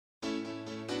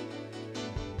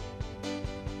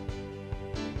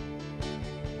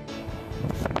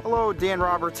Hello, Dan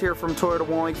Roberts here from Toyota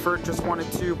Wallingford. Just wanted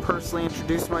to personally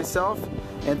introduce myself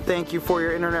and thank you for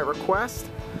your internet request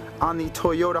on the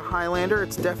Toyota Highlander.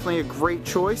 It's definitely a great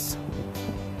choice.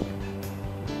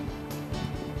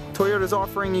 Toyota is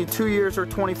offering you 2 years or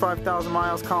 25,000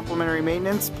 miles complimentary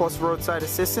maintenance plus roadside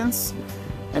assistance.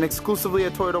 And exclusively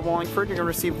at Toyota Wallingford, you're going to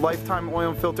receive lifetime oil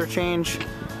and filter change,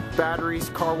 batteries,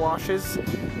 car washes,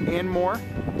 and more.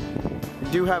 We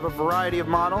do have a variety of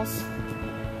models.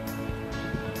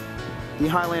 The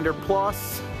Highlander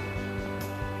Plus,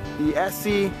 the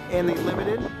SE, and the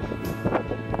Limited.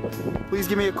 Please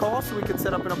give me a call so we can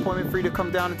set up an appointment for you to come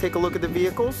down and take a look at the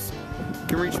vehicles. You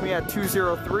can reach me at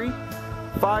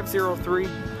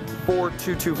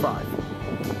 203-503-4225.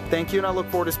 Thank you, and I look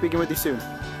forward to speaking with you soon.